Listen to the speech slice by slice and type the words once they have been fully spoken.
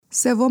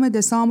3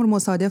 دسامبر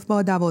مصادف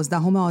با 12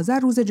 آذر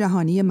روز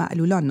جهانی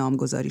معلولان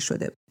نامگذاری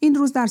شده. این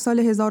روز در سال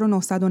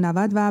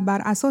 1990 و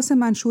بر اساس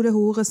منشور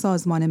حقوق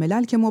سازمان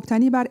ملل که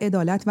مبتنی بر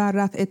عدالت و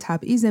رفع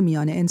تبعیض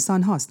میان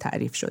انسان هاست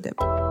تعریف شده.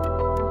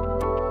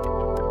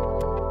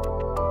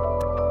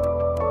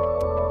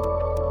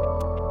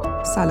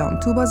 سلام،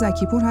 توبا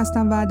زکیپور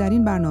هستم و در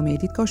این برنامه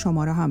دیدگاه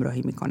شما را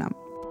همراهی می‌کنم.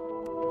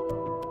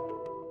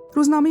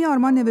 روزنامه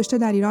آرمان نوشته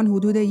در ایران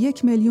حدود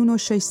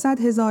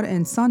 1,600,000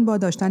 انسان با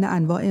داشتن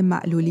انواع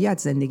معلولیت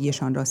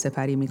زندگیشان را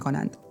سپری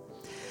می‌کنند.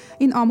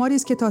 این آماری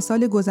است که تا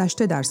سال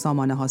گذشته در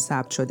سامانه‌ها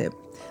ثبت شده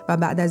و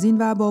بعد از این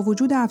و با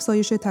وجود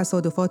افزایش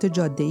تصادفات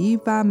جاده‌ای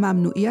و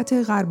ممنوعیت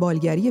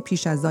غربالگری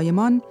پیش از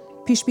زایمان،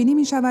 پیش بینی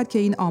می‌شود که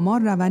این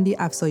آمار روندی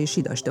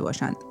افزایشی داشته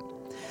باشند.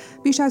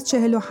 بیش از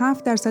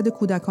 47%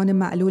 کودکان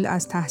معلول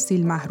از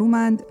تحصیل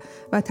محرومند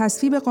و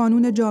تصویب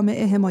قانون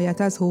جامعه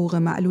حمایت از حقوق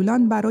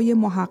معلولان برای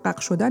محقق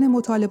شدن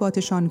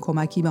مطالباتشان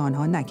کمکی به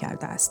آنها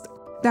نکرده است.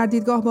 در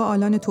دیدگاه با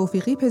آلان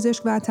توفیقی،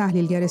 پزشک و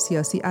تحلیلگر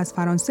سیاسی از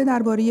فرانسه،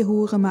 درباره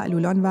حقوق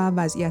معلولان و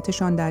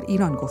وضعیتشان در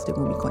ایران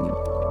گفتگو می‌کنیم.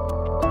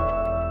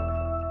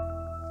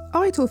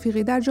 آقای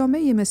توفیقی، در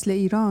جامعه مثل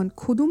ایران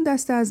کدوم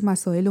دسته از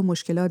مسائل و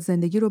مشکلات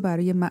زندگی رو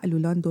برای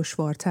معلولان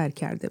دشوارتر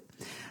کرده؟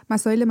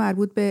 مسائل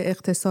مربوط به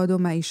اقتصاد و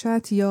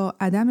معیشت یا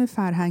عدم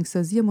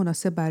فرهنگسازی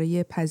مناسب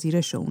برای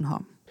پذیرش اونها؟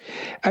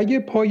 اگه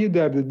پای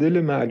درد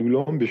دل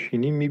معلولان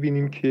بشینیم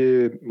میبینیم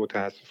که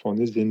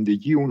متاسفانه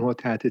زندگی اونها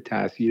تحت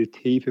تأثیر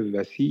طیف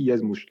وسیعی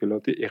از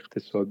مشکلات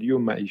اقتصادی و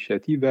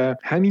معیشتی و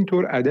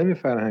همینطور عدم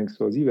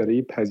فرهنگسازی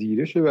برای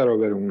پذیرش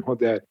برابر اونها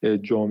در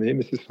جامعه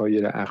مثل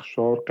سایر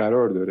اقشار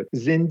قرار داره.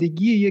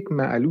 زندگی یک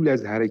معلول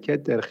از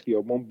حرکت در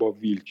خیابان با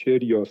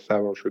ویلچر یا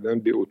سوار شدن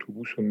به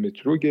اتوبوس و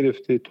مترو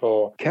گرفته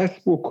تا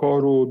کسب و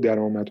کار و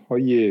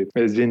درآمدهای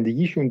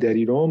زندگیشون در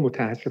ایران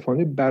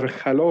متاسفانه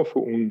برخلاف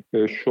اون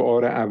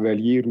شعار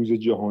اولیه روز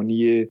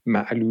جهانی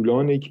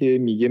معلولانه که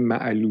میگه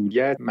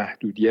معلولیت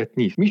محدودیت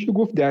نیست. میشه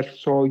گفت در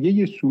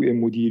سایه سوء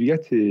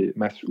مدیریت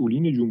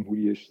مسئولین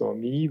جمهوری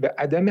اسلامی و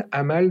عدم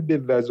عمل به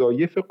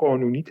وظایف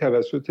قانونی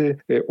توسط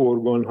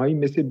ارگان‌هایی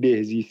مثل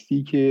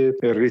بهزیستی که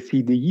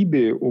رسیدگی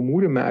به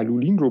امور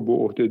معلولین رو به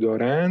عهده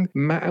دارند،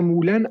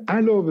 معمولاً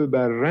علاوه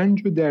بر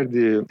رنج و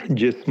درد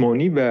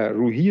جسمانی و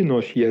روحی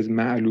ناشی از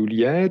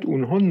معلولیت،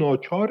 اونها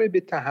ناچار به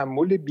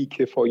تحمل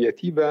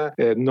بیکفایتی و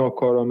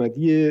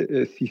ناکارآمدی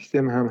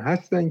سیستم هم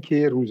هستن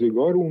که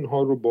روزگار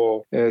اونها رو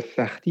با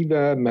سختی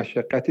و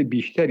مشقت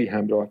بیشتری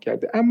همراه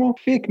کرده. اما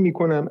فکر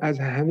میکنم از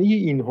همه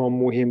اینها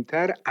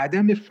مهمتر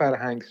عدم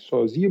فرهنگ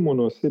سازی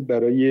مناسب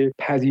برای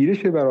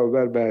پذیرش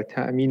برابر و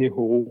تأمین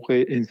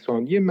حقوق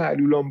انسانی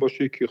معلولان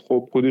باشه که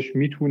خب خودش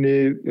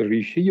میتونه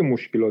ریشه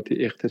مشکلات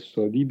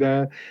اقتصادی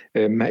و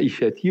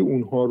معیشتی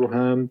اونها رو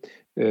هم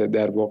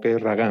در واقع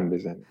رقم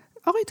بزنه.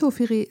 آقای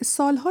توفیقی،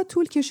 سالها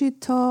طول کشید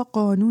تا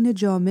قانون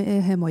جامعه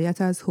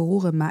حمایت از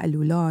حقوق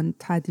معلولان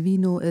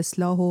تدوین و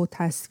اصلاح و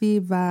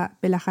تصویب و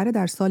بالاخره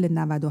در سال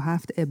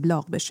 97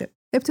 ابلاغ بشه.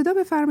 ابتدا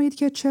بفرمایید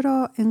که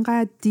چرا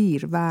اینقدر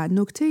دیر و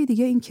نکته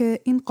دیگه این که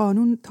این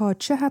قانون تا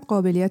چه حد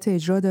قابلیت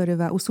اجرا داره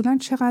و اصولاً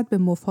چقدر به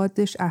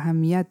مفادش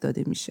اهمیت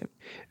داده میشه؟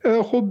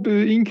 خب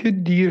این که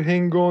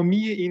دیرهنگامی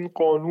این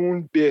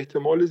قانون به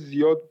احتمال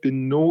زیاد به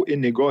نوع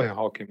نگاه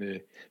حاکم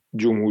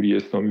جمهوری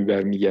اسلامی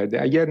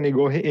برمیگرده. اگر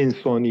نگاه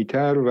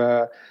انسانی‌تر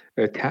و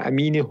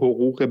تأمین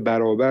حقوق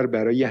برابر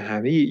برای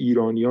همه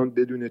ایرانیان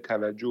بدون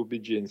توجه به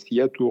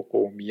جنسیت و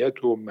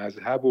قومیت و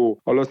مذهب و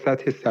حالا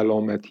سطح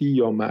سلامتی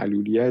یا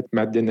معلولیت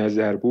مد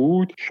نظر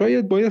بود،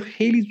 شاید باید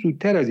خیلی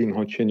زودتر از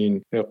اینها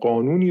چنین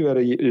قانونی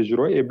برای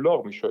اجرا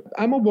ابلاغ میشد.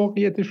 اما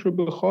واقعیتش رو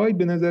بخواید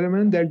به نظر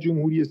من در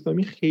جمهوری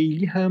اسلامی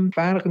خیلی هم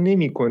فرق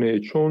نمیکنه،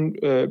 چون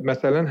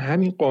مثلا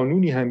همین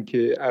قانونی هم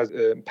که از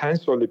 5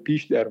 سال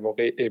پیش در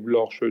واقع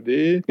ابلاغ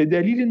شده به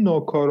دلیل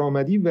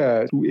ناکارآمدی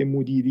و سوء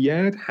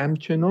مدیریت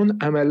همچنان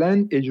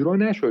عملاً اجرا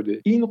نشده.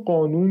 این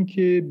قانون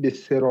که به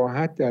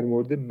صراحت در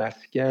مورد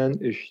مسکن،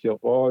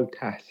 اشتغال،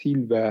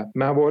 تحصیل و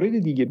موارد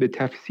دیگه به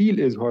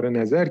تفصیل اظهار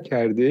نظر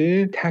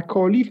کرده،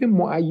 تکالیف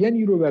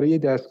معینی رو برای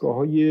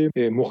دستگاه‌های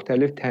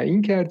مختلف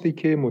تعیین کرده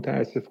که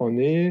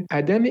متاسفانه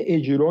عدم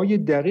اجرای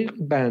دقیق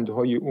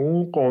بندهای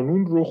اون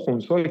قانون رو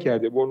خنثی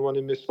کرده. به عنوان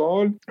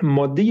مثال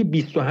ماده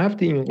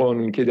 27 این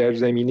قانون که در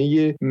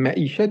زمینه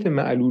معیشت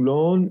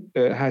معلولان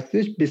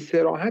هستش به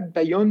صراحت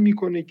بیان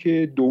میکنه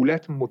که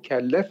دولت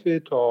مکلف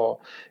تا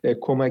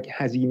کمک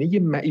هزینه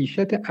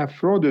معیشت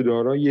افراد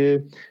دارای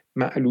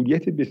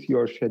معلولیت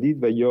بسیار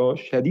شدید و یا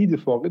شدید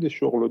فاقد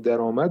شغل و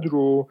درآمد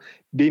رو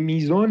به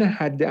میزان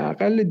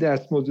حداقل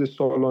دستمزد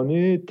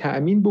سالانه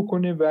تأمین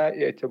بکنه و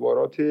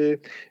اعتبارات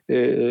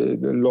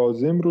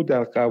لازم رو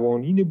در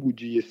قوانین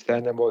بودجه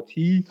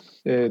سنواتی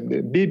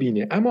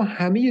ببینه. اما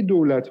همه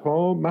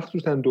دولت‌ها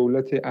مخصوصا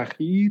دولت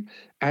اخیر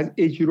از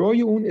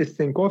اجرای اون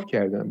استنکاف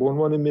کردن. به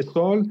عنوان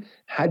مثال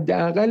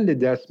حداقل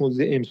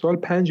دستمزد امسال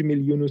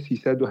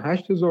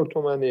 5,308,000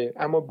 تومانه،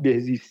 اما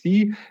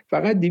بهزیستی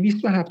فقط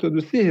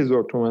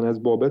 273,000 تومان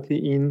از بابت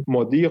این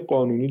ماده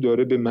قانونی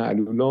داره به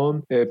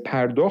معلولان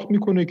پرداخت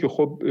کنه که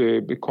خب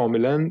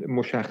کاملا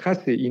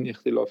مشخص این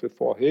اختلاف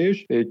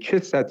فاحش چه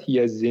سطحی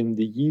از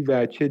زندگی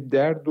و چه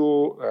درد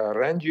و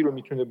رنجی رو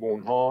میتونه به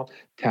اونها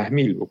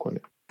تحمیل بکنه.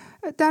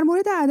 در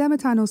مورد عدم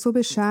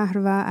تناسب شهر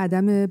و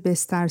عدم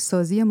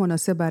بسترسازی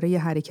مناسب برای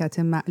حرکت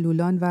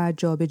معلولان و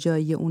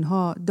جابجایی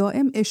اونها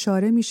دائم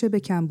اشاره میشه به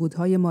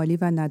کمبودهای مالی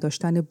و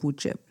نداشتن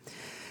بودجه.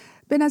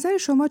 به نظر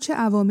شما چه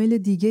عوامل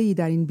دیگه‌ای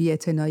در این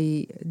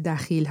بی‌اعتنایی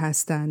دخیل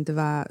هستند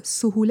و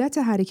سهولت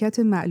حرکت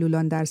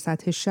معلولان در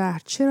سطح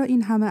شهر چرا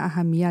این همه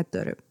اهمیت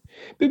داره؟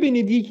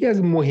 ببینید، یکی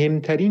از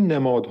مهمترین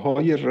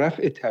نمادهای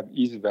رفع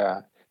تبعیض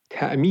و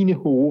تأمین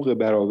حقوق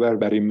برابر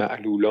برای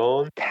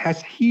معلولان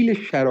تسهیل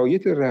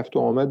شرایط رفت و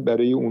آمد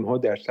برای اونها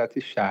در سطح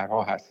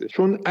شهرها هست.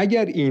 چون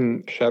اگر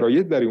این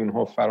شرایط برای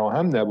اونها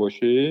فراهم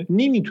نباشه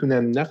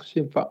نمیتونن نقش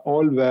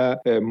فعال و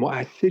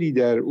مؤثری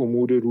در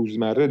امور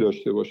روزمره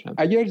داشته باشن.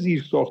 اگر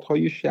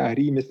زیرساخت‌های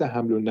شهری مثل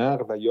حمل و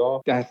نقل و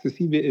یا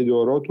دسترسی به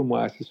ادارات و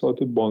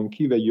مؤسسات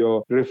بانکی و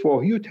یا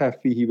رفاهی و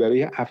تفریحی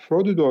برای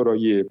افراد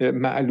دارای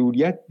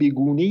معلولیت به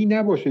گونه‌ای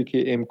نباشه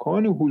که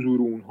امکان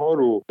حضور اونها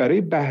رو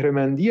برای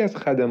بهره‌مندی از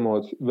خدمات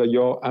و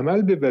یا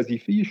عمل به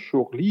وظیفه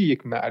شغلی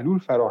یک معلول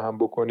فراهم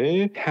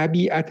بکنه،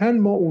 طبیعتاً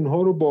ما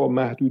اونها رو با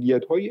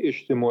محدودیت‌های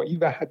اجتماعی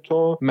و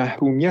حتی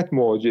محرومیت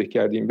مواجه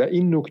کردیم و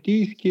این نکته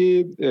است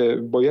که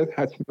باید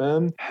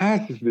حتماً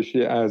حذف بشه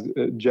از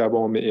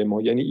جوامع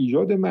ما، یعنی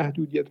ایجاد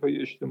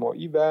محدودیت‌های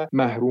اجتماعی و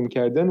محروم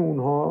کردن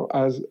اونها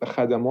از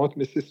خدمات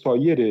مثل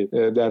سایر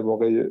در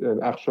واقع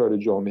اقشار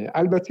جامعه.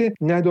 البته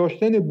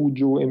نداشتن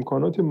بودجه و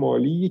امکانات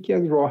مالی یکی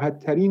از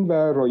راحت‌ترین و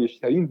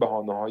رایج‌ترین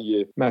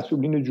بهانه‌های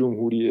مسئولین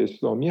جمهوری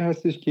اسلامی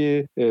هستش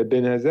که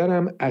به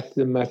نظرم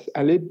اصل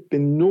مسئله به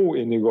نوع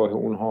نگاه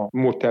اونها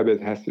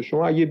مرتبط هست.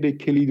 شما اگه به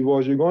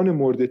کلیدواژگان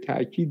مورد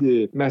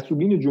تأکید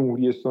مسئولین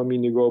جمهوری اسلامی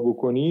نگاه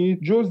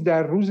بکنید، جز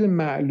در روز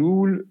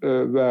معلول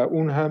و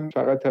اون هم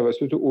فقط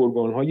توسط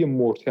ارگان‌های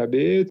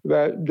مرتبط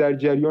و در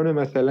جریان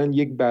مثلا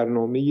یک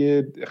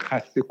برنامه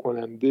خسته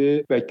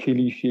کننده و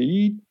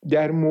کلیشه‌ای،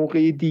 در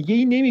موقع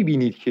دیگه‌ای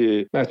نمی‌بینید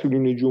که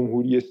مسئولین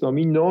جمهوری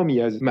اسلامی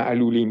نامی از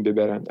معلولین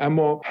ببرند،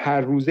 اما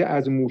هر روزه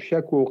از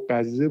موشک و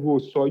غزه و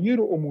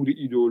سایر امور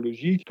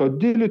ایدئولوژیک تا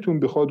دلتون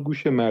بخواد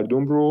گوش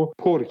مردم رو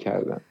پر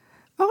کردن.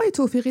 آقای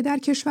توفیقی، در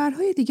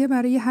کشورهای دیگه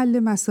برای حل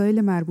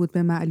مسائل مربوط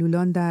به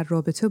معلولان در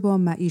رابطه با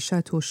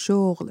معیشت و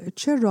شغل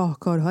چه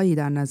راهکارهایی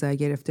در نظر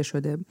گرفته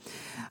شده؟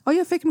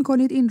 آیا فکر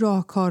می‌کنید این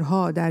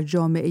راهکارها در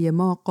جامعه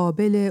ما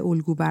قابل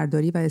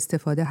الگوبرداری و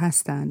استفاده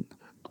هستند؟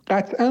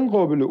 قطعاً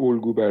قابل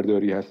الگو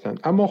برداری هستند،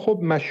 اما خب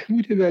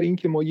مشروط بر این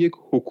که ما یک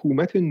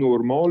حکومت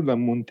نرمال و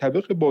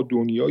منطبق با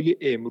دنیای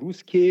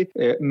امروز که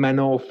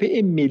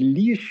منافع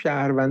ملی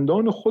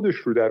شهروندان خودش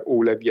رو در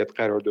اولویت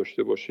قرار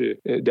داشته باشه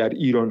در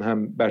ایران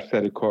هم بر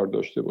سر کار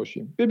داشته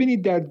باشیم.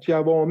 ببینید، در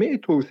جوامع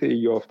توسعه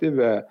یافته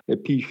و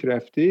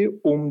پیشرفته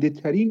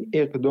عمده‌ترین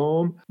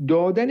اقدام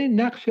دادن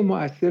نقش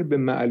مؤثر به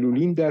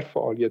معلولین در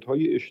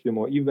فعالیت‌های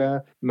اجتماعی و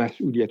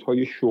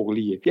مسئولیت‌های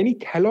شغلیه. یعنی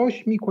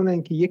تلاش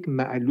می‌کنن که یک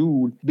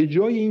معلول به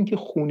جای اینکه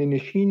خونه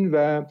نشین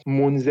و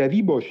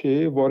منزوی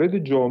باشه وارد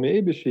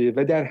جامعه بشه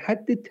و در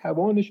حد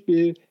توانش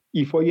به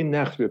ایفای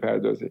نقش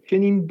بپردازه.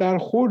 چنین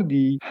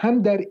برخوردی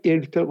هم در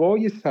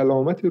ارتقای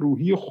سلامت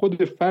روحی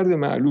خود فرد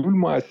معلول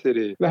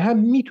مؤثره و هم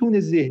میتونه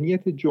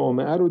ذهنیت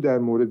جامعه رو در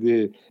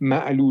مورد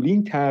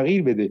معلولین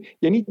تغییر بده.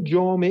 یعنی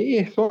جامعه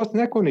احساس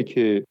نکنه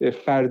که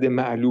فرد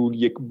معلول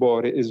یک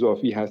بار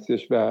اضافی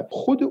هستش و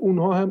خود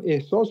اونها هم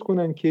احساس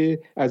کنن که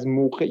از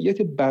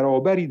موقعیت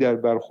برابری در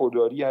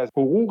برخورداری از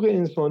حقوق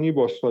انسانی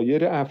با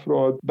سایر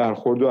افراد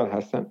برخوردار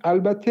هستن.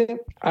 البته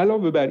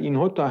علاوه بر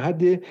اینها تا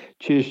حد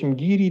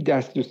چشمگیری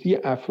دسترسی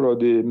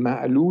افراد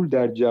معلول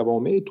در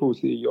جوامع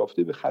توسعه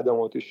یافته به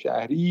خدمات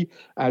شهری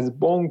از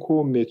بانک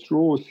و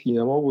مترو و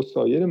سینما و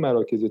سایر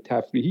مراکز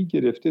تفریحی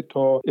گرفته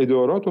تا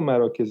ادارات و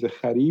مراکز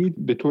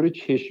خرید به طور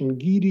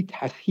چشمگیری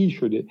تسهیل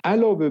شده.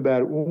 علاوه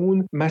بر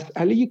اون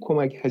مسئله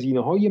کمک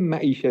هزینه‌های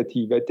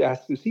معیشتی و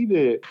دسترسی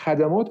به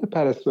خدمات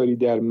پرستاری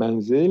در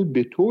منزل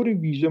به طور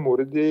ویژه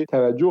مورد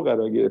توجه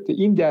قرار گرفته.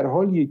 این در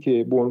حالیه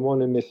که به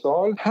عنوان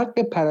مثال حق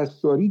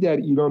پرستاری در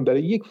ایران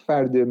برای یک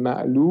فرد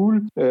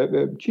معلول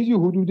چیزی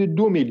حدود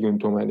 2 میلیون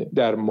تومانه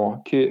در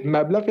ماه که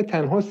مبلغ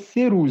تنها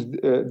 3 روز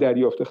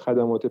دریافت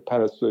خدمات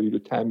پرستاری رو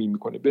تامین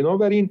میکنه.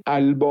 بنابراین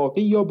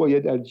الباقی یا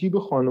باید از جیب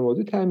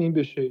خانواده تامین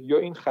بشه یا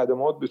این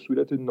خدمات به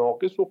صورت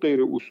ناقص و غیر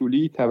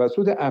اصولی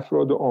توسط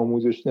افراد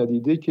آموزش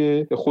ندیده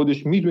که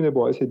خودش میدونه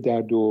باعث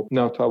درد و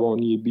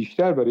ناتوانی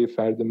بیشتر برای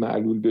فرد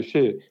معلول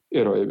بشه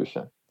ارائه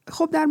بشن.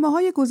 خب در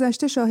ماهای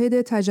گذشته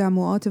شاهد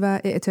تجمعات و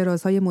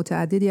اعتراضهای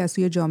متعددی از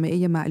سوی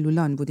جامعه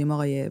معلولان بودیم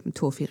آقای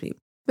توفیقی.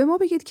 به ما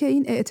بگید که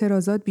این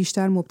اعتراضات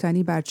بیشتر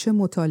مبتنی بر چه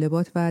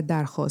مطالبات و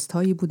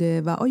درخواستهایی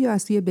بوده و آیا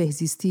از سوی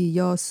بهزیستی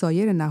یا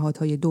سایر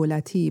نهادهای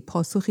دولتی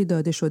پاسخی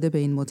داده شده به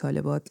این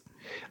مطالبات؟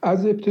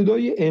 از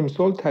ابتدای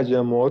امسال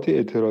تجمعات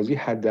اعتراضی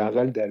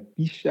حداقل در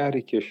 20 شهر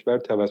کشور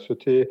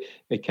توسط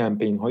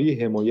کمپین‌های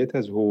حمایت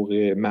از حقوق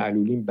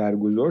معلولین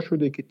برگزار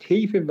شده که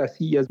طیف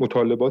وسیعی از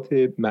مطالبات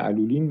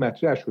معلولین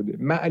مطرح شده.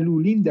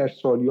 معلولین در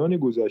سالیان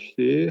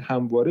گذشته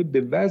همواره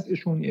به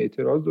وضعشون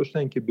اعتراض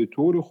داشتن که به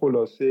طور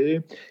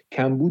خلاصه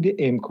کمبود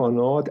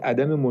امکانات،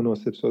 عدم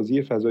مناسب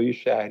سازی فضای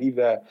شهری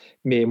و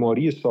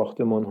معماری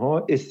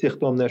ساختمان‌ها،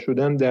 استخدام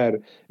نشدن در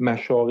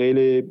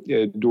مشاغل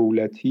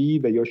دولتی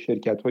و یا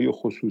شرکت‌های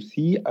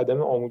خصوصی،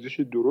 عدم آموزش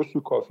درست و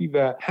کافی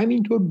و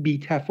همینطور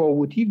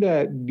بی‌تفاوتی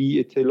و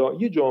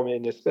بی‌اطلاعی جامعه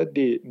نسبت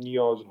به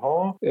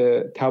نیازها،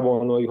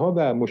 توانایی‌ها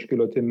و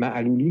مشکلات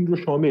معلولین رو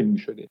شامل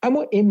می‌شده.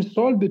 اما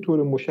امسال به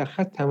طور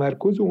مشخص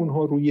تمرکز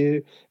اونها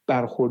روی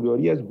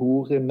برخورداری از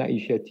حقوق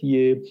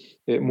معیشتی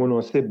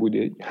مناسب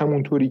بوده،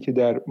 همونطوری که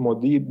در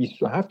ماده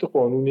 27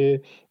 قانون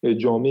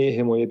جامعه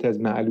حمایت از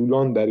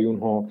معلولان برای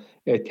اونها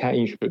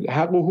تعیین شده.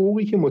 حق و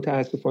حقوقی که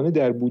متاسفانه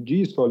در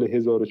بودجه سال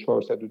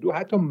 1402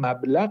 حتی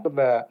مبلغ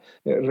و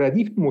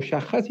ردیف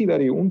مشخصی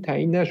برای اون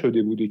تعیین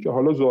نشده بوده که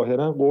حالا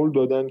ظاهرا قول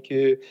دادن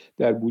که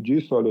در بودجه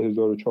سال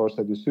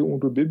 1403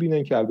 اون رو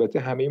ببینن، که البته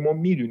همه ما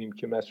میدونیم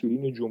که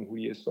مسئولین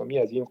جمهوری اسلامی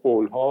از این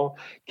قولها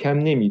کم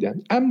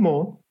نمیدن.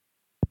 اما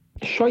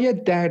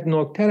شاید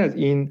دردناکتر از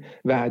این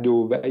وعده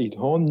و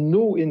وعیدها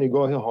نوع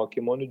نگاه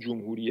حاکمان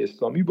جمهوری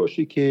اسلامی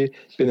باشه که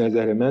به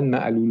نظر من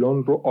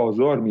معلولان رو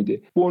آزار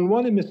میده. به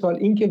عنوان مثال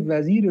اینکه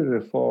وزیر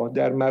رفاه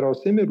در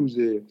مراسم روز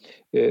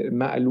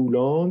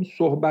معلولان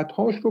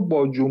صحبت‌هاش رو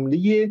با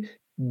جمله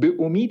به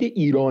امید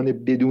ایران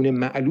بدون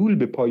معلول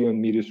به پایان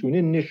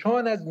میرسونه،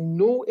 نشان از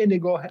نوع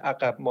نگاه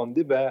عقب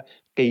مانده و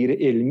غیر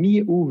علمی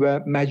او و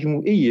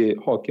مجموعه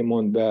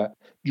حاکمان و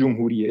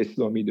جمهوری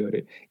اسلامی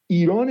داره.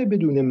 ایران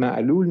بدون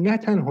معلول نه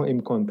تنها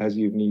امکان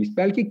پذیر نیست،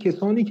 بلکه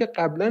کسانی که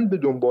قبلا به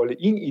دنبال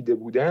این ایده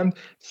بودند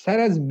سر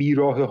از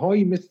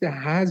بیراهه‌هایی مثل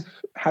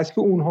حذف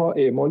اونها،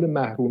 اعمال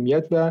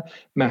محرومیت و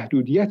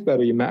محدودیت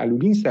برای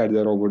معلولین سر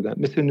در آوردن،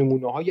 مثل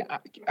نمونه‌های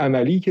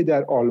عملی که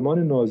در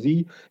آلمان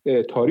نازی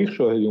تاریخ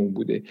شاهد اون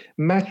بوده.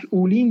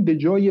 مسئولین به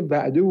جای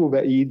وعده و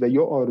وعید و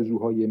یا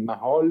آرزوهای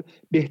محال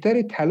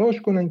بهتر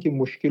تلاش کنن که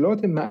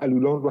مشکلات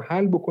معلولان رو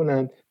حل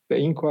بکنن و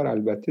این کار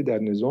البته در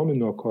نظام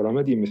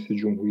ناکارآمدی مثل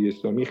جمهوری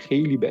اسلامی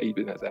خیلی بعید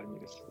به نظر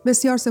میرسه.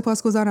 بسیار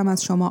سپاسگزارم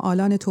از شما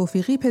آلان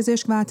توفیقی،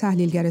 پزشک و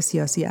تحلیلگر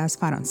سیاسی از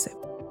فرانسه.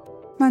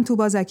 من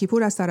توبا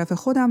زکی‌پور از طرف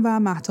خودم و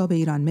مهتاب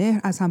ایران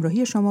مهر از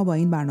همراهی شما با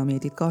این برنامه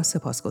دیدگاه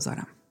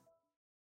سپاسگزارم.